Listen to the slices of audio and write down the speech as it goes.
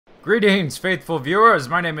Greetings, faithful viewers.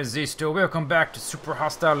 My name is Zisteau. Welcome back to Super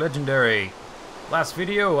Hostile Legendary. Last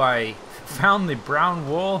video, I found the brown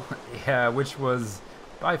wool, which was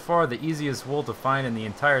by far the easiest wool to find in the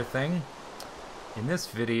entire thing. In this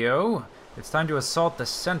video, it's time to assault the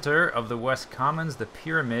center of the West Commons, the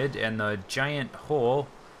pyramid, and the giant hole,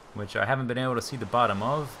 which I haven't been able to see the bottom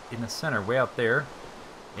of, in the center, way out there.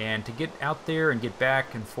 And to get out there and get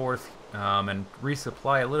back and forth and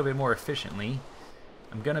resupply a little bit more efficiently,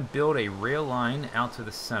 I'm going to build a rail line out to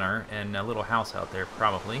the center and a little house out there,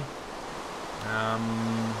 probably.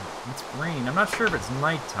 It's raining. I'm not sure if it's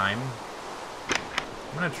nighttime.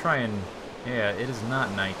 I'm going to try and... Yeah, it is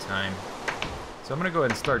not nighttime. So I'm going to go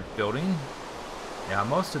ahead and start building. Yeah,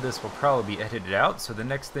 most of this will probably be edited out, so the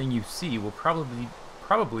next thing you see will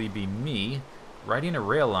probably be me riding a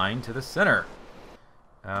rail line to the center.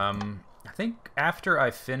 I think after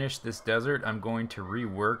I finish this desert, I'm going to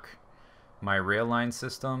rework my rail line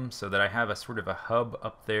system so that I have a sort of a hub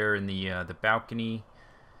up there in the balcony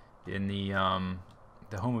in the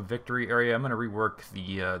Home of Victory area. I'm going to rework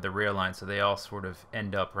the rail line so they all sort of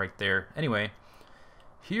end up right there. Anyway,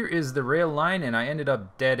 here is the rail line, and I ended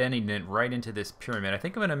up dead-ending it right into this pyramid. I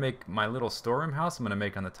think I'm going to make my little storeroom house. I'm going to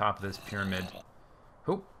make on the top of this pyramid.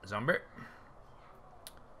 Oh, zombie.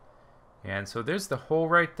 And so there's the hole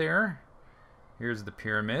right there. Here's the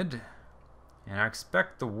pyramid. And I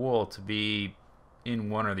expect the wool to be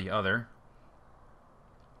in one or the other.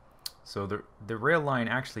 So the rail line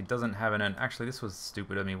actually doesn't have an end. Actually, this was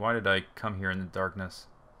stupid of me. Why did I come here in the darkness?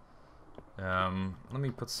 Let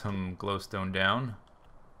me put some glowstone down.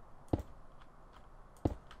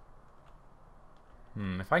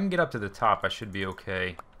 If I can get up to the top, I should be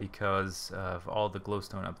okay because of all the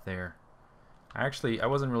glowstone up there. I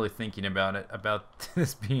wasn't really thinking about it, about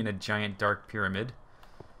this being a giant dark pyramid.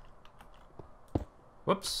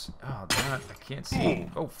 Whoops. Oh, that, I can't see.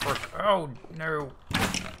 Oh, fuck. Oh, no.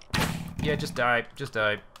 Yeah, just die. Just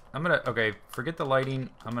die. I'm gonna... Okay, forget the lighting.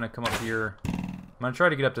 I'm gonna come up here. I'm gonna try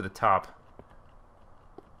to get up to the top.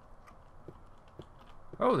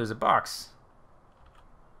 Oh, there's a box.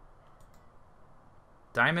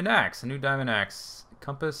 Diamond axe. A new diamond axe.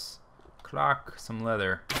 Compass, clock, some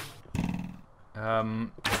leather.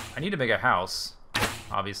 I need to make a house,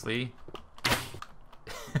 obviously.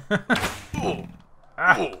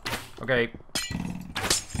 Ah, okay.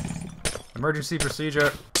 Emergency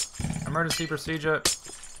procedure. Emergency procedure.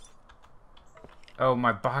 Oh,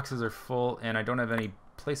 my boxes are full, and I don't have any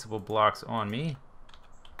placeable blocks on me.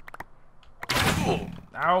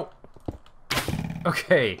 Ow.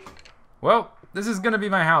 Okay. Well, this is gonna be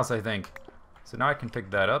my house, I think. So now I can pick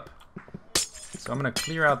that up. So I'm going to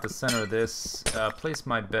clear out the center of this, place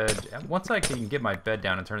my bed. Once I can get my bed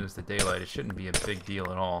down and turn this to daylight, it shouldn't be a big deal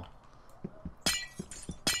at all.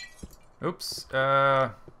 Oops. Yeah,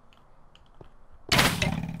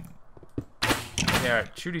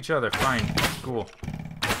 shoot each other. Fine. Cool.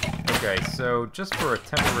 Okay, so just for a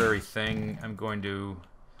temporary thing, I'm going to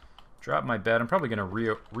drop my bed. I'm probably going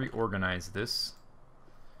to reorganize this.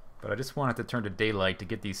 But I just want it to turn to daylight to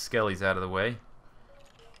get these skellies out of the way.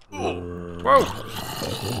 Whoa!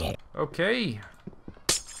 Okay.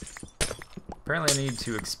 Apparently I need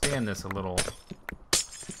to expand this a little.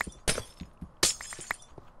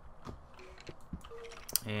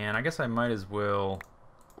 And I guess I might as well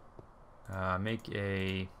make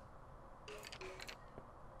a...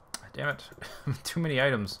 Damn it. Too many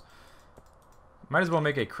items. Might as well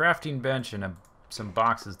make a crafting bench and some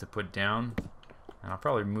boxes to put down. And I'll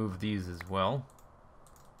probably move these as well.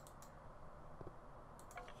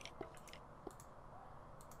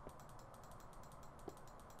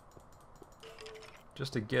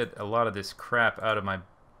 Just to get a lot of this crap out of my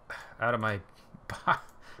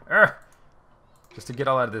just to get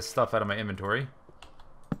a lot of this stuff out of my inventory.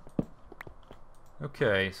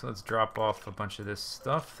 Okay, so let's drop off a bunch of this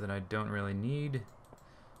stuff that I don't really need.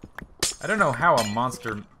 I don't know how a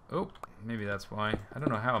monster... Oh, maybe that's why. I don't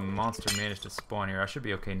know how a monster managed to spawn here. I should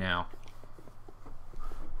be okay now.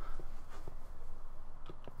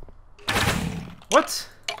 What?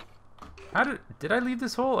 How did I leave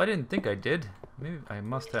this hole? I didn't think I did. Maybe I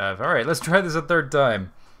must have. Alright, let's try this a third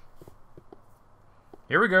time.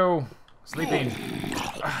 Here we go. Sleeping.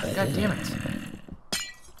 Ah, God damn it.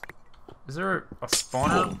 Is there a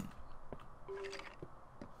spawner?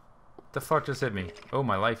 What the fuck just hit me? Oh,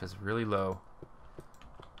 my life is really low.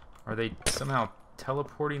 Are they somehow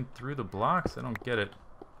teleporting through the blocks? I don't get it.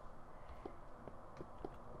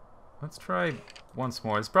 Let's try once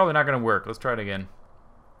more. It's probably not going to work. Let's try it again.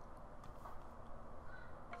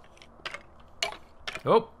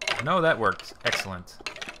 Oh, no, that works. Excellent.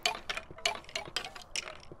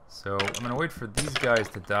 So I'm going to wait for these guys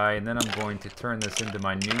to die, and then I'm going to turn this into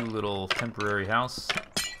my new little temporary house.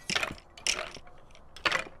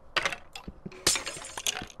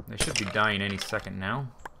 They should be dying any second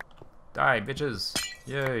now. Die, bitches!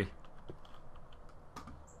 Yay!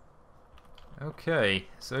 Okay,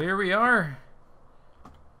 so here we are.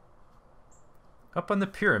 Up on the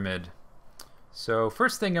pyramid. So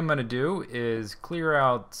first thing I'm going to do is clear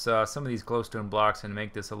out some of these glowstone blocks and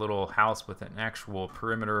make this a little house with an actual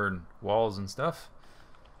perimeter and walls and stuff.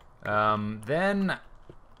 Then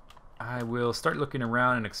I will start looking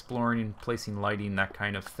around and exploring, placing lighting, that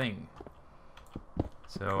kind of thing.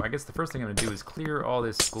 So I guess the first thing I'm going to do is clear all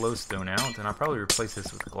this glowstone out, and I'll probably replace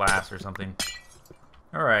this with glass or something.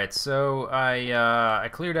 Alright, so I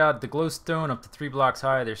cleared out the glowstone up to 3 blocks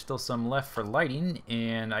high. There's still some left for lighting,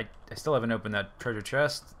 and I still haven't opened that treasure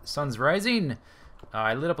chest. Sun's rising.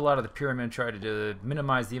 I lit up a lot of the pyramid and tried to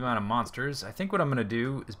minimize the amount of monsters. I think what I'm going to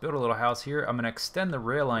do is build a little house here. I'm going to extend the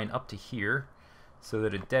rail line up to here so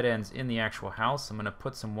that it dead ends in the actual house. I'm going to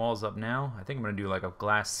put some walls up now. I think I'm going to do like a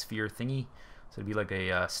glass sphere thingy. So it'd be like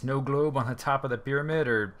a snow globe on the top of the pyramid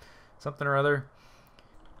or something or other.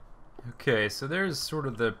 Okay, so there's sort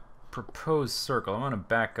of the proposed circle. I'm going to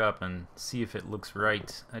back up and see if it looks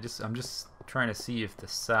right. I'm just trying to see if the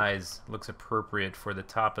size looks appropriate for the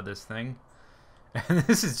top of this thing. And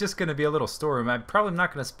this is just going to be a little storeroom. I'm probably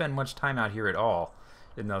not going to spend much time out here at all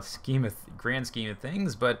in the grand scheme of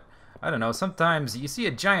things, but I don't know. Sometimes you see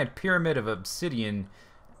a giant pyramid of obsidian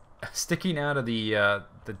sticking out of the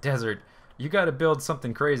desert. You got to build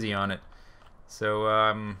something crazy on it. So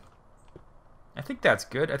I think that's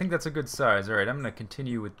good. I think that's a good size. All right, I'm going to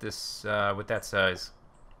continue with this with that size.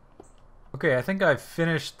 Okay, I think I've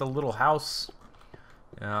finished the little house.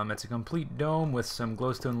 It's a complete dome with some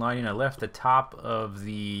glowstone lighting. I left the top of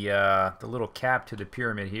the little cap to the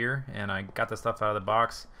pyramid here, and I got the stuff out of the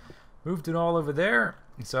box. Moved it all over there.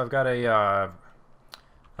 So I've got a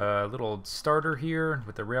little starter here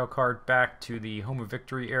with the rail cart back to the Home of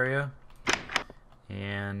Victory area.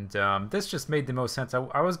 And this just made the most sense.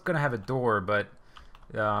 I was going to have a door, but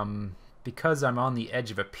because I'm on the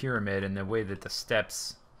edge of a pyramid and the way that the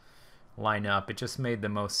steps line up, it just made the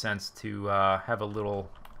most sense to have a little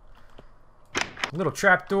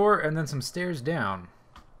trap door and then some stairs down.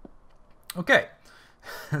 Okay,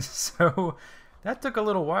 so that took a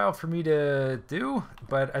little while for me to do,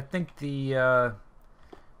 but I think I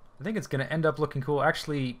think it's going to end up looking cool.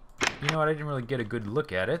 Actually, you know what? I didn't really get a good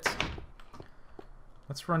look at it.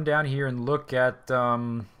 Let's run down here and look at,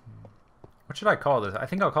 what should I call this? I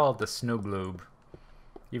think I'll call it the snow globe,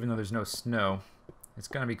 even though there's no snow. It's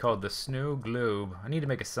going to be called the snow globe. I need to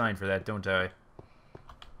make a sign for that, don't I?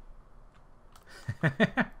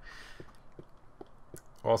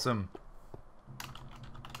 Awesome.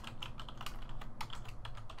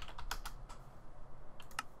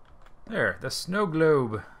 There, the snow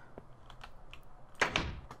globe.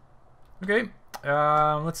 Okay.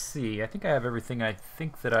 Let's see. I think I have everything I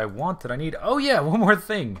think that I want that I need. Oh yeah, one more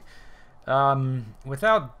thing.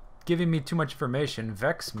 Without giving me too much information,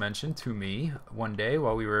 Vechz mentioned to me one day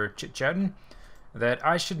while we were chit-chatting that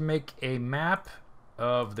I should make a map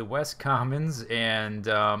of the West Commons and,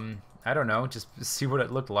 I don't know, just see what it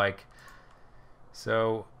looked like.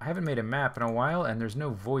 So, I haven't made a map in a while, and there's no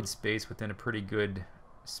void space within a pretty good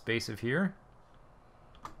space of here.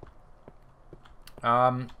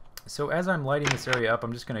 So as I'm lighting this area up,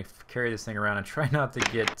 I'm just going to carry this thing around and try not to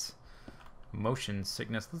get motion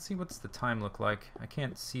sickness. Let's see what's the time look like. I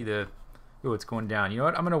can't see the... Oh, it's going down. You know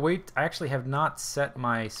what? I'm going to wait. I actually have not set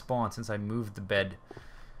my spawn since I moved the bed.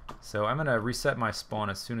 So I'm going to reset my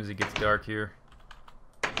spawn as soon as it gets dark here.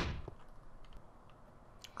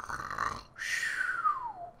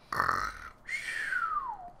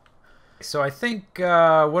 So I think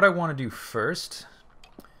what I want to do first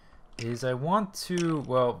is I want to,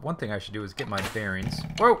 well, one thing I should do is get my bearings.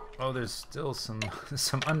 Whoa! Oh, there's still some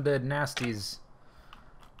undead nasties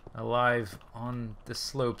alive on the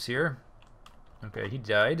slopes here. Okay, he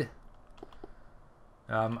died.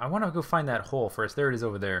 I want to go find that hole first. There it is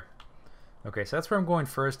over there. Okay, so that's where I'm going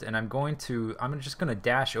first, and I'm just going to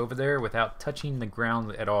dash over there without touching the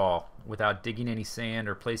ground at all, without digging any sand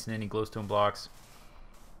or placing any glowstone blocks.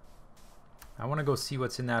 I want to go see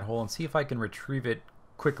what's in that hole and see if I can retrieve it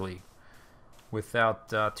quickly without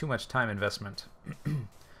too much time investment.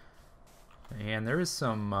 And there is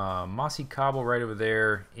some mossy cobble right over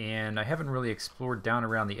there, and I haven't really explored down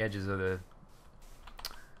around the edges of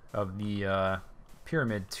the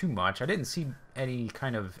pyramid too much. I didn't see any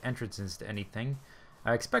kind of entrances to anything.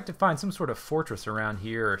 I expect to find some sort of fortress around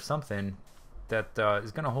here or something that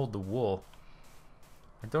is going to hold the wool.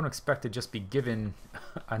 I don't expect to just be given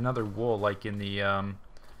another wool like in the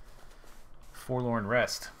Forlorn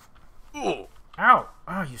Rest. Ooh. Ow!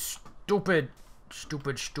 Oh, you stupid,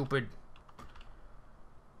 stupid, stupid.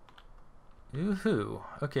 Ooh-hoo.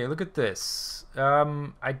 Okay, look at this.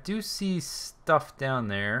 I do see stuff down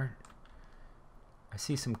there. I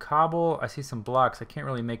see some cobble. I see some blocks. I can't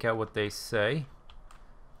really make out what they say.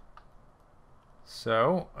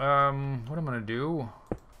 So, what I'm going to do,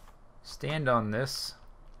 stand on this.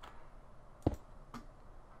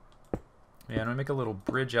 Yeah, I'm going to make a little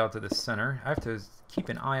bridge out to the center. I have to keep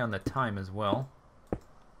an eye on the time as well.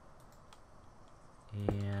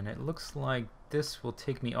 And it looks like this will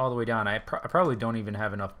take me all the way down. I probably don't even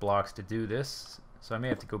have enough blocks to do this, so I may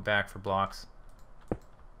have to go back for blocks.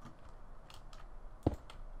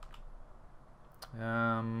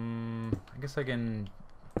 I guess I can...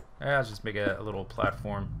 I'll just make a little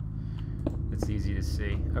platform. It's easy to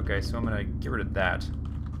see. Okay, so I'm going to get rid of that.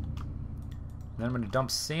 Then I'm going to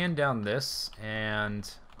dump sand down this, and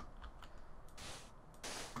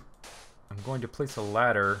I'm going to place a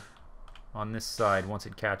ladder on this side once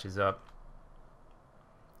it catches up.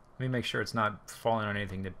 Let me make sure it's not falling on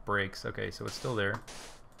anything that breaks. Okay, so it's still there.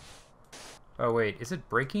 Oh wait, is it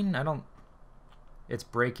breaking? I don't... It's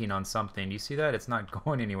breaking on something. Do you see that? It's not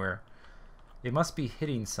going anywhere. It must be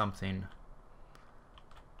hitting something.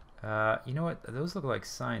 You know what? Those look like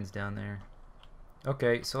signs down there.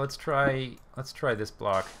 Okay, so let's try this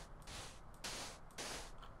block.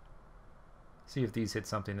 See if these hit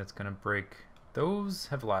something that's gonna break. Those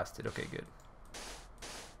have lasted. Okay, good.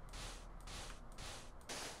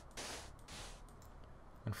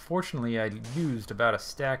 Unfortunately, I used about a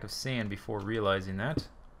stack of sand before realizing that.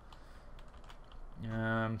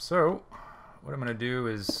 So what I'm gonna do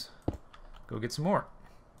is go get some more.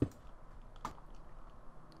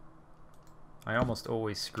 I almost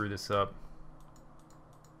always screw this up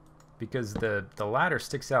because the ladder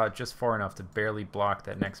sticks out just far enough to barely block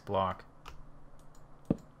that next block.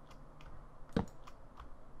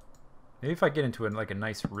 Maybe if I get into like a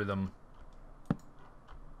nice rhythm.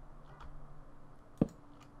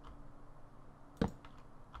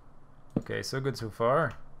 Okay, so good so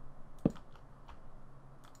far.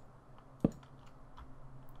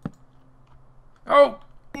 Oh!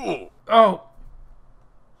 Oh!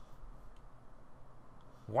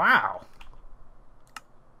 Wow.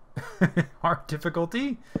 Hard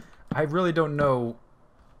difficulty? I really don't know.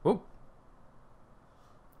 Oh.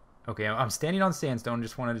 Okay, I'm standing on sandstone.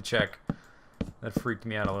 Just wanted to check. That freaked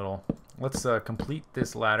me out a little. Let's complete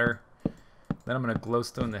this ladder. Then I'm going to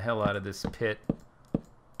glowstone the hell out of this pit.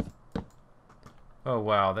 Oh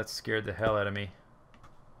wow, that scared the hell out of me.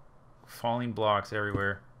 Falling blocks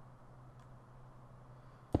everywhere.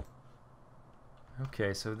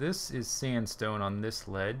 Okay, so this is sandstone on this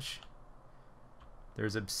ledge.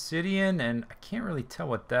 There's obsidian, and I can't really tell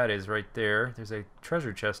what that is right there. There's a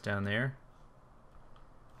treasure chest down there.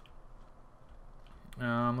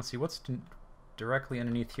 Let's see, what's directly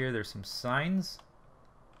underneath here? There's some signs.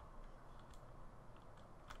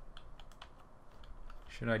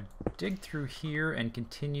 Should I dig through here and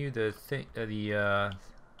continue the thing?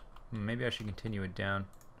 Maybe I should continue it down.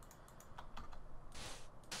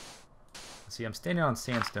 See, I'm standing on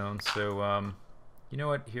sandstone, so you know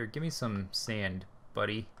what? Here, give me some sand,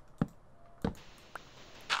 buddy.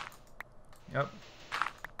 Yep.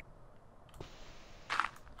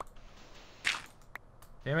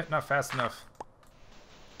 Damn it, not fast enough.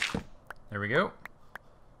 There we go.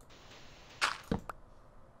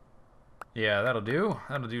 Yeah, that'll do.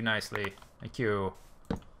 That'll do nicely. Thank you.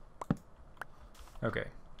 Okay.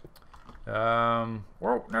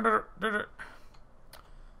 Whoa, no.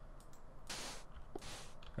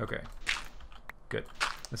 Okay. Good.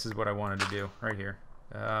 This is what I wanted to do right here.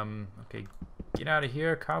 Okay, get out of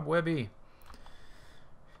here, cobwebby.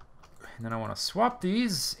 And then I want to swap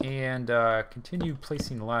these and continue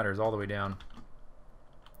placing ladders all the way down.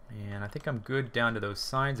 And I think I'm good down to those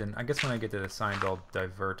signs, and I guess when I get to the signs I'll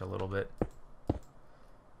divert a little bit.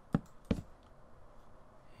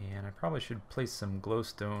 And I probably should place some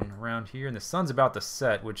glowstone around here. And the sun's about to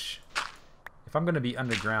set, which, if I'm going to be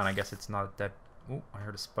underground, I guess it's not that... Oh, I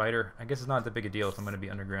heard a spider. I guess it's not that big a deal if I'm going to be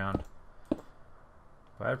underground.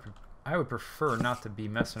 But I would prefer not to be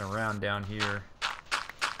messing around down here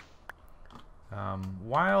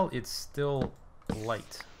while it's still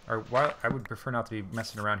light. Or while I would prefer not to be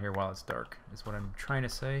messing around here while it's dark, is what I'm trying to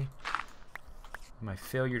say. My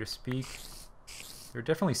failure to speak. There are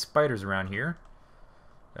definitely spiders around here.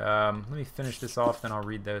 Let me finish this off, then I'll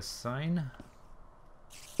read the sign.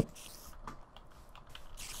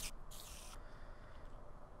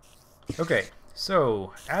 Okay,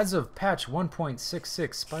 So, as of patch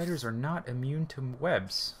 1.66, spiders are not immune to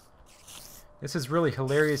webs. This is really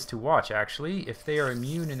hilarious to watch, actually. If they are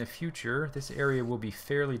immune in the future, this area will be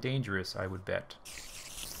fairly dangerous, I would bet.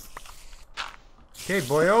 Okay,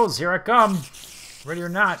 boyos, here I come. Ready or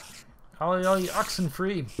not. All you oxen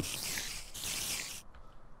free.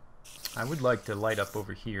 I would like to light up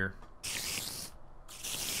over here.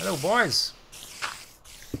 Hello, boys.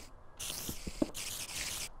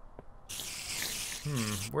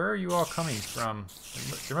 Where are you all coming from?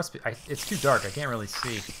 There must be... it's too dark. I can't really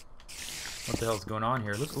see what the hell's going on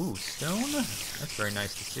here. Look, ooh, stone? That's very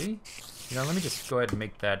nice to see. You know, let me just go ahead and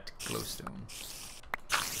make that glowstone.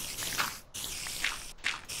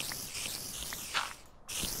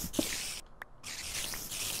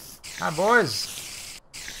 Hi, boys.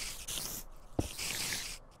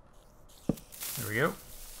 There we go.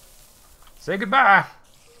 Say goodbye.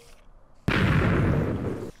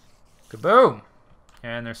 Kaboom.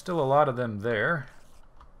 And there's still a lot of them there.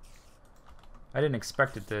 I didn't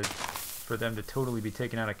expect it to, for them to totally be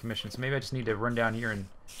taken out of commission, so maybe I just need to run down here and...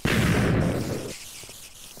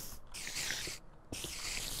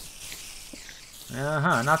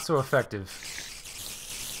 not so effective.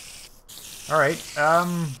 Alright, how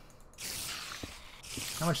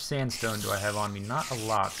much sandstone do I have on me? Not a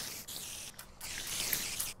lot.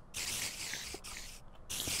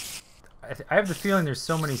 I have the feeling there's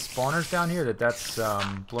so many spawners down here that that's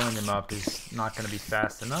blowing them up is not going to be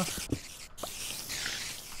fast enough.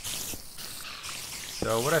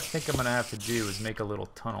 So what I think I'm going to have to do is make a little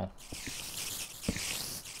tunnel.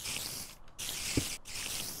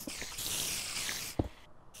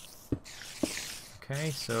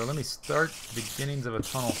 Okay, so let me start the beginnings of a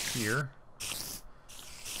tunnel here.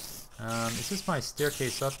 Is this my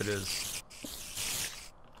staircase up? It is.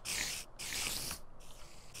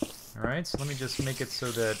 Alright, so let me just make it so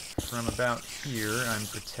that from about here I'm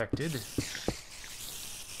protected.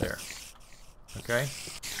 There. Okay.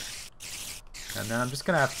 And then I'm just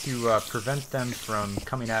going to have to prevent them from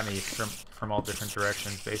coming at me from all different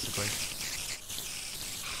directions, basically.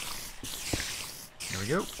 There we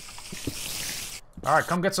go. Alright,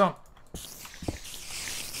 come get some.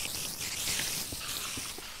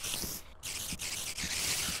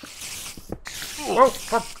 Whoa,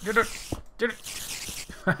 fuck, did it.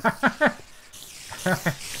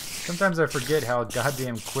 Sometimes I forget how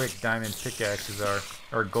goddamn quick diamond pickaxes are,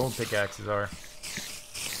 or gold pickaxes are.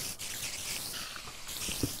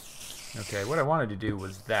 Okay, what I wanted to do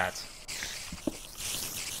was that.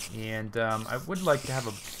 And I would like to have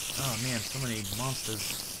a... Oh man, so many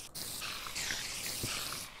monsters.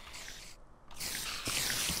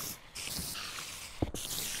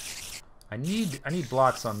 I need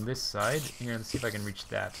blocks on this side. Here, let's see if I can reach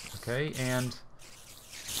that. Okay, and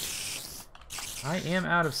I am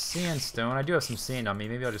out of sandstone. I do have some sand on me.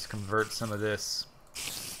 Maybe I'll just convert some of this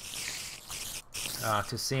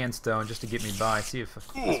to sandstone just to get me by. See if...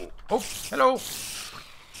 Oh, hello!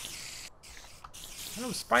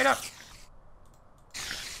 Hello, spider!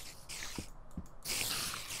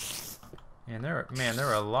 And there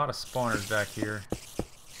are a lot of spawners back here.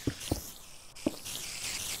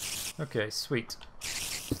 Okay, sweet.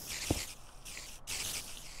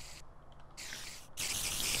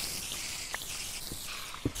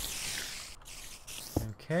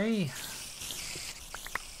 Okay.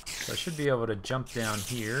 So I should be able to jump down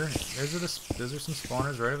here. Those are some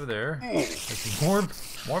spawners right over there. There's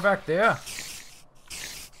more back there.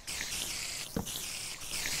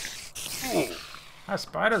 Hi,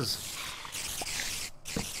 spiders.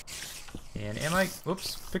 And am I...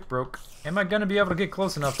 Whoops, pick broke. Am I going to be able to get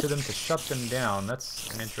close enough to them to shut them down? That's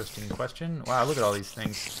an interesting question. Wow, look at all these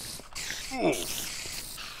things.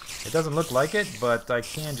 It doesn't look like it, but I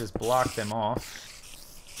can just block them off.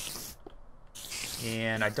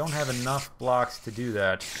 And I don't have enough blocks to do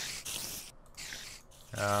that.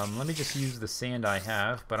 Let me just use the sand I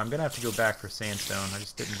have, but I'm going to have to go back for sandstone. I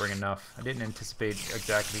just didn't bring enough. I didn't anticipate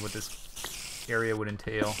exactly what this area would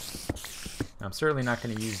entail. I'm certainly not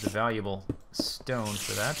going to use the valuable stone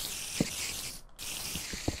for that.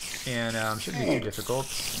 And shouldn't be too difficult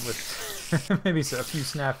with maybe a few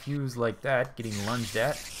snafus like that getting lunged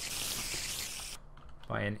at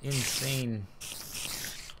by an insane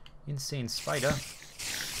spider.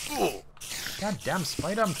 Goddamn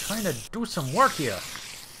spider, I'm trying to do some work here.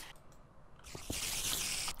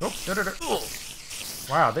 Oh,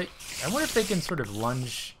 wow, I wonder if they can sort of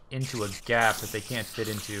lunge into a gap that they can't fit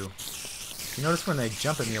into. You notice when they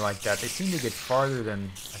jump at me like that, they seem to get farther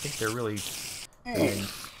than I think they're really...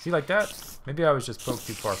 See, like that? Maybe I was just poked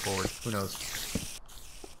too far forward. Who knows?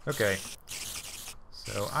 Okay.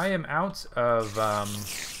 So I am out of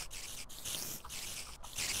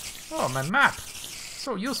Oh, my map!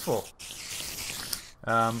 So useful!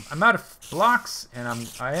 I'm out of blocks, and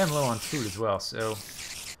I am low on food as well, so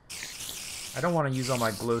I don't want to use all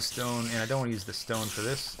my glowstone, and I don't want to use the stone for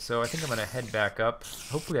this, so I think I'm going to head back up.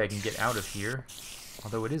 Hopefully I can get out of here,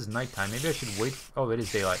 although it is nighttime. Maybe I should wait. Oh, it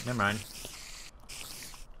is daylight. Never mind.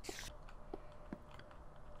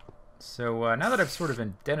 So now that I've sort of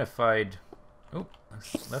identified... Oh, I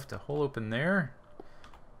left a hole open there.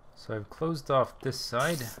 So I've closed off this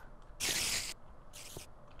side.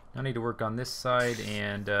 I need to work on this side,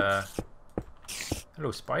 and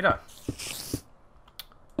hello, spider.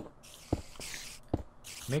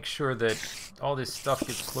 Make sure that all this stuff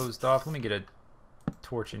gets closed off. Let me get a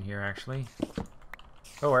torch in here, actually.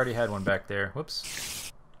 Oh, I already had one back there.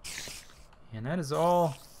 Whoops. And that is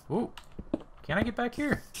all. Ooh, can I get back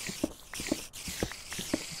here?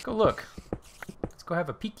 Let's go look. Let's go have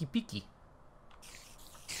a peeky peeky.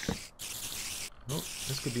 Oh,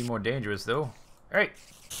 this could be more dangerous, though. All right.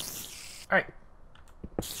 Alright.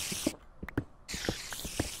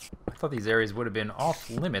 I thought these areas would have been off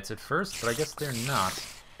limits at first, but I guess they're not.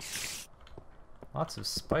 Lots of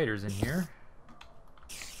spiders in here.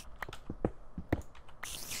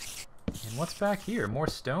 And what's back here? More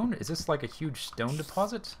stone? Is this like a huge stone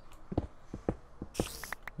deposit?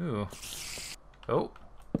 Ooh. Oh.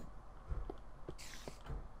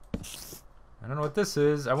 I don't know what this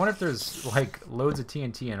is. I wonder if there's like loads of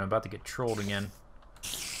TNT and I'm about to get trolled again.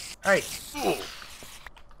 Hey!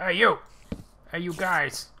 Hey, you! Hey, you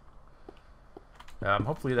guys!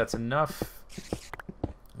 Hopefully that's enough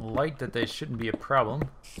light that they shouldn't be a problem.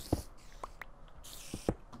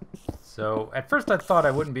 So, at first I thought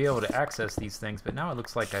I wouldn't be able to access these things, but now it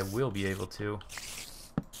looks like I will be able to.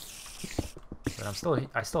 But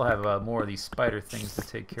I still have more of these spider things to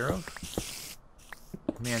take care of.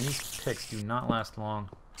 Man, these picks do not last long.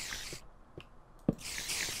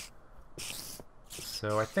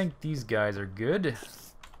 So I think these guys are good.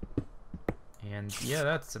 And yeah,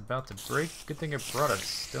 that's about to break. Good thing I brought a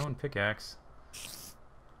stone pickaxe.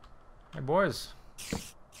 Hey, boys.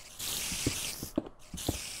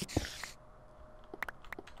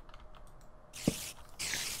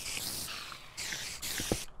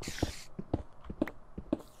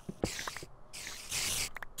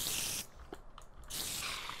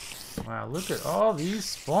 Wow, look at all these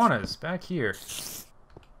spawners back here.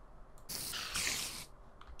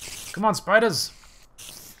 Come on, spiders!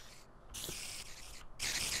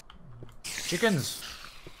 Chickens!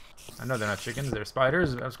 I know they're not chickens, they're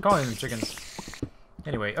spiders. I was calling them chickens.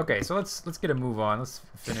 Anyway, okay, so let's get a move on. Let's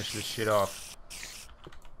finish this shit off.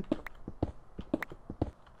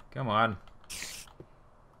 Come on.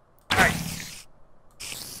 Hey!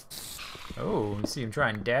 Oh, you see him try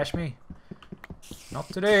and dash me? Not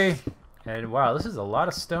today. And wow, this is a lot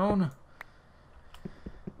of stone.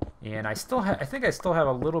 And I think I still have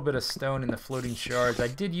a little bit of stone in the floating shards. I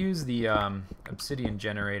did use the obsidian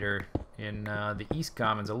generator in the East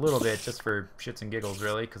Commons a little bit, just for shits and giggles,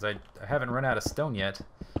 really, because I haven't run out of stone yet.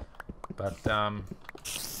 But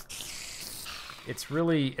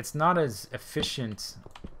it's not as efficient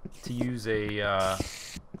to use a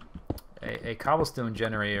cobblestone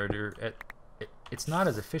generator. It's not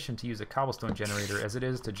as efficient to use a cobblestone generator as it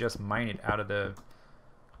is to just mine it out of a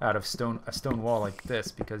stone wall like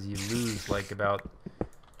this, because you lose like about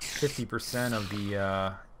 50% of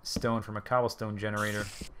the stone from a cobblestone generator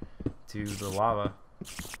to the lava.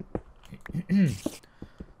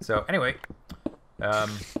 So anyway,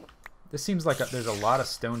 this seems like there's a lot of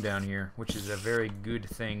stone down here, which is a very good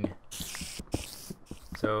thing.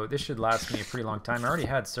 So this should last me a pretty long time. I already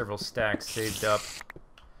had several stacks saved up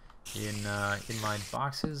in my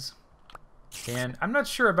boxes. And I'm not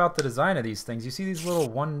sure about the design of these things. You see these little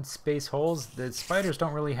one space holes? The spiders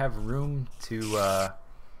don't really have room to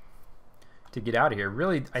get out of here.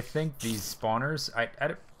 Really, I think these spawners,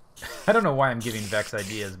 I don't know why I'm giving Vechz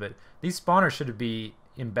ideas, but these spawners should be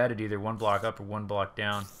embedded either one block up or one block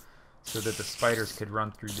down, so that the spiders could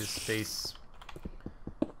run through this space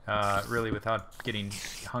really without getting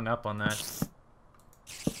hung up on that.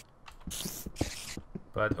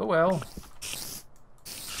 But oh well.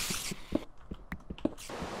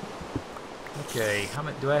 Okay,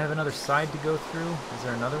 do I have another side to go through? Is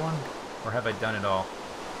there another one? Or have I done it all?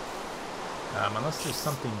 Unless there's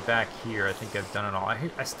something back here, I think I've done it all.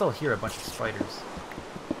 I still hear a bunch of spiders.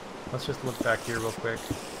 Let's just look back here real quick.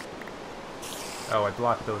 Oh, I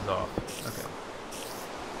blocked those off. Okay.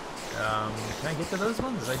 Can I get to those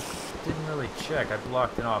ones? I didn't really check. I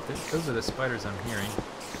blocked it off. Those are the spiders I'm hearing.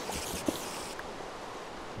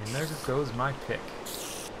 And there goes my pick.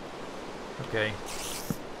 Okay.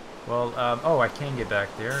 Well, oh, I can get back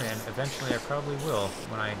there, and eventually I probably will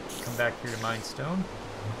when I come back here to mine stone.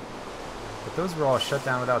 But those were all shut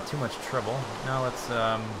down without too much trouble. Now let's,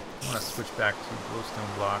 I want to switch back to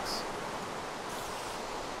glowstone blocks.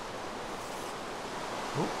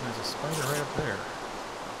 Oh, there's a spider right up there.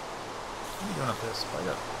 What are you doing up there,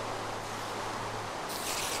 spider?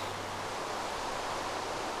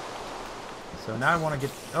 So now I want to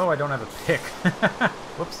get... Oh, I don't have a pick.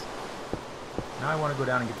 Whoops. Now I want to go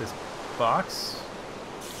down and get this box.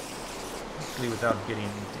 Hopefully without getting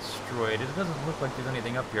destroyed. It doesn't look like there's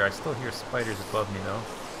anything up here. I still hear spiders above me, though.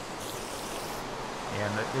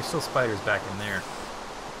 And there's still spiders back in there.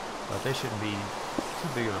 But they shouldn't be too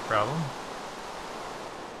big of a problem.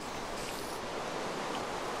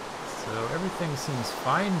 So everything seems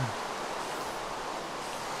fine.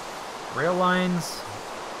 Rail lines,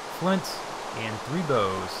 flint, and 3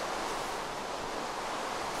 bows.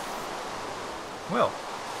 Well,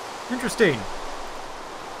 interesting.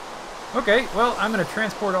 Okay, well, I'm going to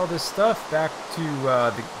transport all this stuff back to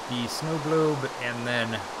the snow globe and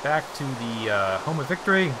then back to the Home of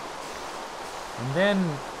Victory. And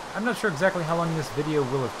then, I'm not sure exactly how long this video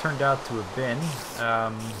will have turned out to have been,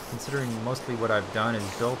 considering mostly what I've done is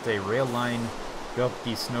built a rail line, built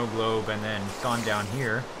the snow globe, and then gone down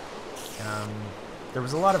here. There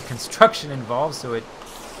was a lot of construction involved, so it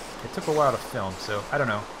took a while to film, so I don't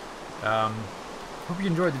know. Hope you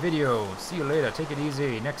enjoyed the video. See you later. Take it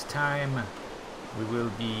easy. Next time we will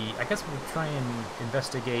be... I guess we'll try and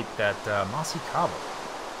investigate that mossy cobble.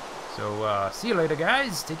 So see you later,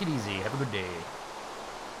 guys. Take it easy. Have a good day.